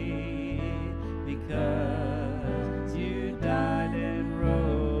within me because you died and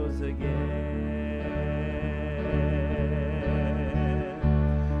rose again.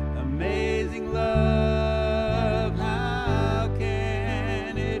 Amazing love, how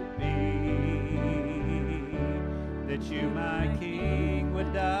can it be that you, my King,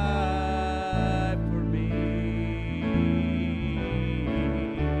 would die for me?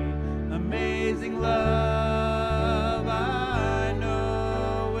 Amazing love, I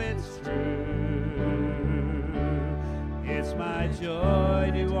know it's true. It's my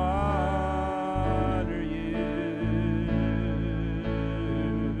joy to honor you.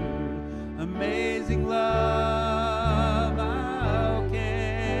 Amazing love, how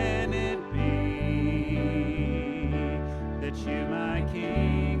can it be that you, my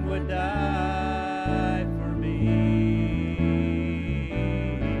King, would die for me?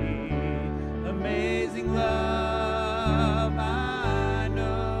 Amazing love, I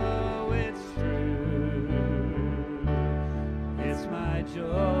know it's true. It's my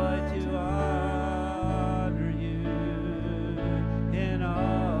joy to honor you in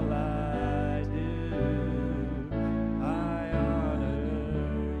all I do. I honor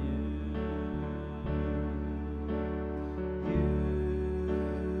you. You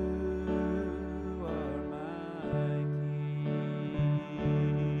are my King.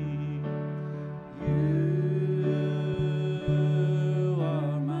 You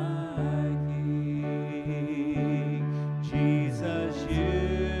are my King. Jesus, you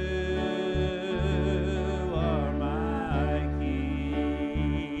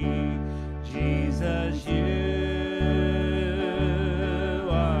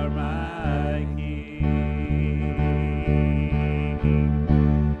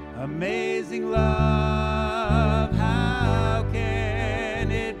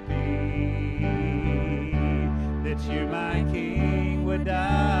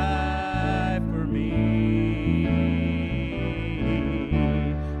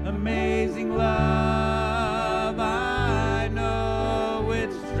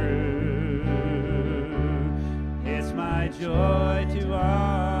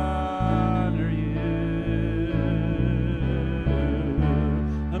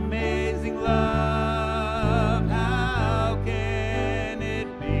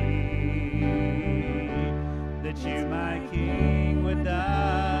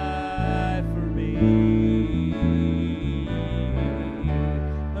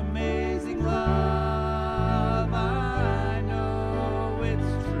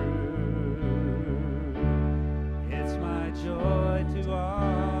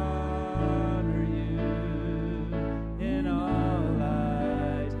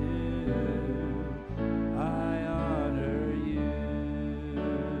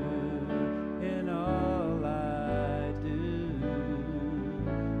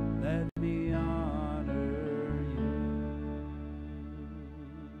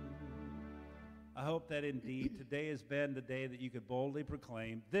I hope that indeed today has been the day that you could boldly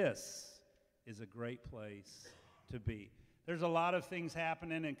proclaim, this is a great place to be. There's a lot of things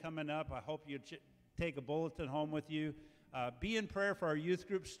happening and coming up. I hope you take a bulletin home with you. Be in prayer for our youth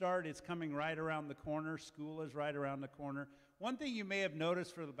group start. It's coming right around the corner. School is right around the corner. One thing you may have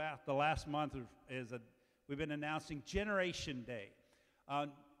noticed for the last month is that we've been announcing Generation Day. On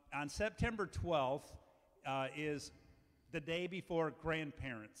September 12th is the day before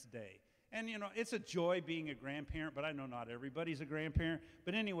Grandparents' Day. And, you know, it's a joy being a grandparent, but I know not everybody's a grandparent.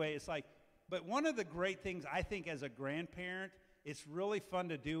 But anyway, but one of the great things I think as a grandparent, it's really fun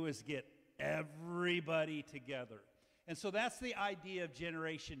to do is get everybody together. And so that's the idea of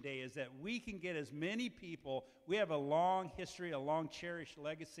Generation Day, is that we can get as many people. We have a long history, a long cherished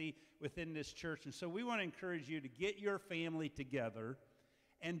legacy within this church. And so we want to encourage you to get your family together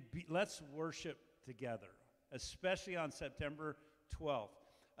and let's worship together, especially on September 12th.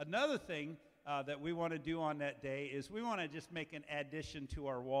 Another thing that we want to do on that day is we want to just make an addition to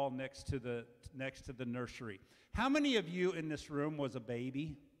our wall next to the nursery. How many of you in this room was a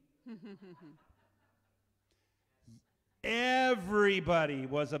baby? Everybody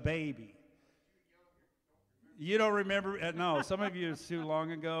was a baby. You don't remember? No, some of you it's too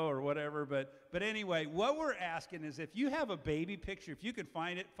long ago or whatever. But anyway, what we're asking is if you have a baby picture, if you can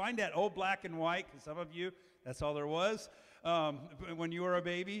find it, find that old black and white, because some of you, that's all there was. When you were a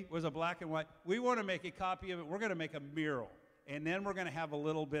baby, was a black and white. We want to make a copy of it. We're going to make a mural. And then we're going to have a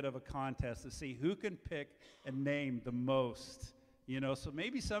little bit of a contest to see who can pick and name the most. You know, so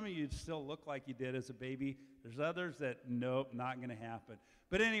maybe some of you still look like you did as a baby. There's others that, nope, not going to happen.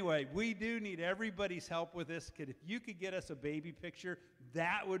 But anyway, we do need everybody's help with this. If you could get us a baby picture,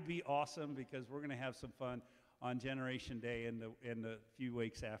 that would be awesome, because we're going to have some fun on Generation Day and the few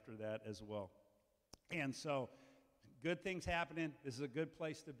weeks after that as well. And so, good things happening. This is a good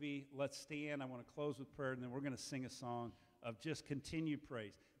place to be. Let's stand. I want to close with prayer, and then we're going to sing a song of just continued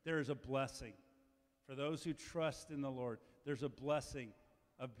praise. There is a blessing for those who trust in the Lord. There's a blessing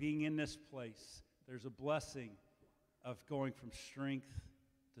of being in this place. There's a blessing of going from strength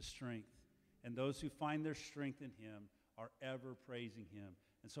to strength. And those who find their strength in Him are ever praising Him.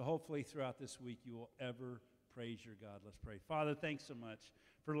 And so hopefully throughout this week you will ever praise your God. Let's pray. Father, thanks so much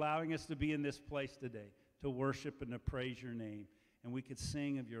for allowing us to be in this place today, to worship and to praise your name. And we could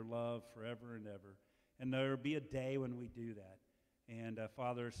sing of your love forever and ever. And there will be a day when we do that. And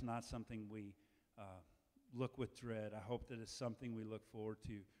Father, it's not something we look with dread. I hope that it's something we look forward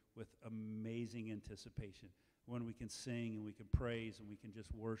to with amazing anticipation, when we can sing and we can praise and we can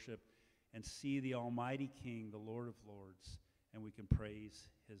just worship and see the Almighty King, the Lord of Lords, and we can praise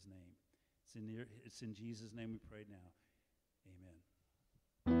His name. It's in Jesus' name we pray now. Amen.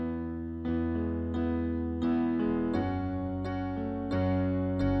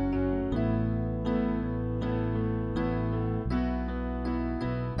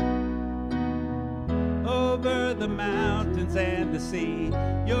 Over the mountains and the sea,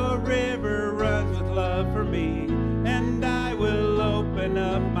 your river runs with love for me, and I will open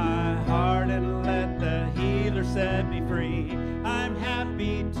up my heart and let the healer set me free. I'm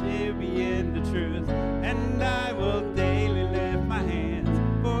happy to be in the truth, and I will daily lift my hands,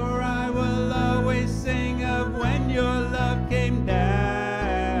 for I will always sing of when your love came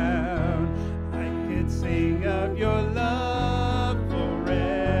down. I could sing of your love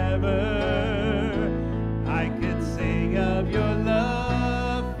forever. I could sing of your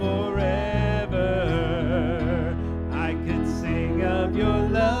love forever. I could sing of your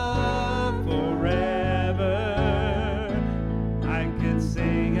love forever. I could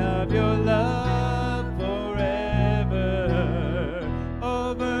sing of your love forever.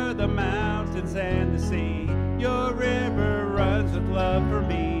 Over the mountains and the sea, your river runs with love for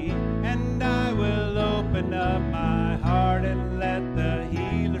me, and I will open up my heart and let the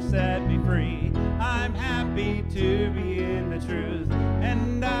healer set me free. I'm happy to be in the truth,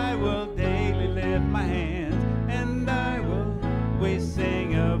 and I will daily lift my hands, and I will always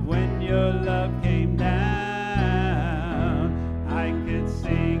sing of when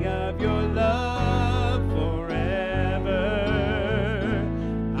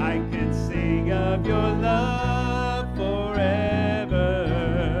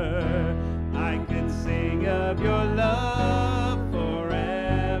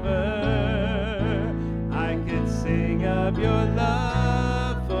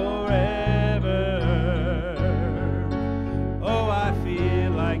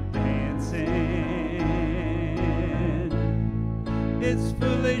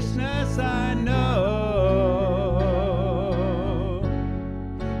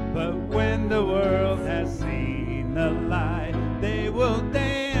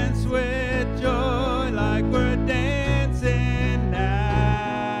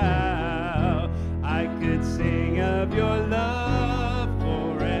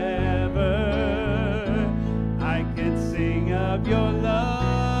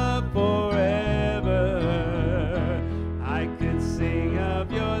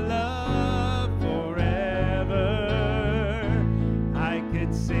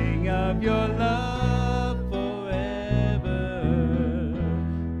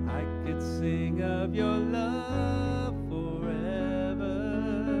of your love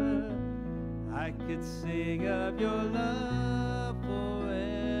forever. I could sing of your love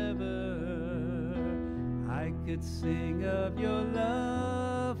forever. I could sing of your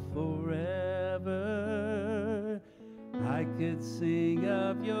love forever. I could sing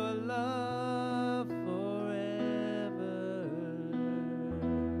of your love forever.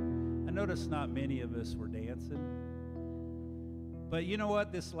 I noticed not many of us were dancing. But you know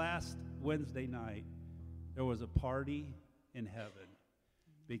what? This last Wednesday night, there was a party in heaven.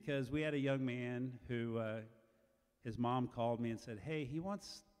 Because we had a young man who, his mom called me and said, hey, he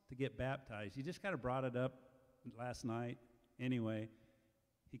wants to get baptized. He just kind of brought it up last night. Anyway,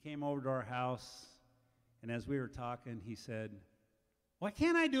 he came over to our house, and as we were talking, he said, why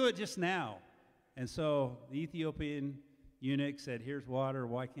can't I do it just now? And so the Ethiopian eunuch said, here's water,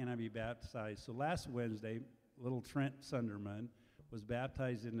 why can't I be baptized? So last Wednesday, little Trent Sunderman was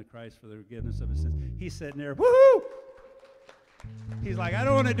baptized into Christ for the forgiveness of his sins. He's sitting there, woohoo! He's like, I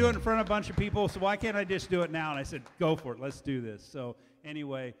don't want to do it in front of a bunch of people, so why can't I just do it now? And I said, go for it. Let's do this. So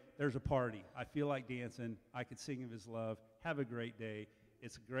anyway, there's a party. I feel like dancing. I could sing of his love. Have a great day.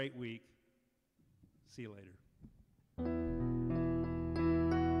 It's a great week. See you later.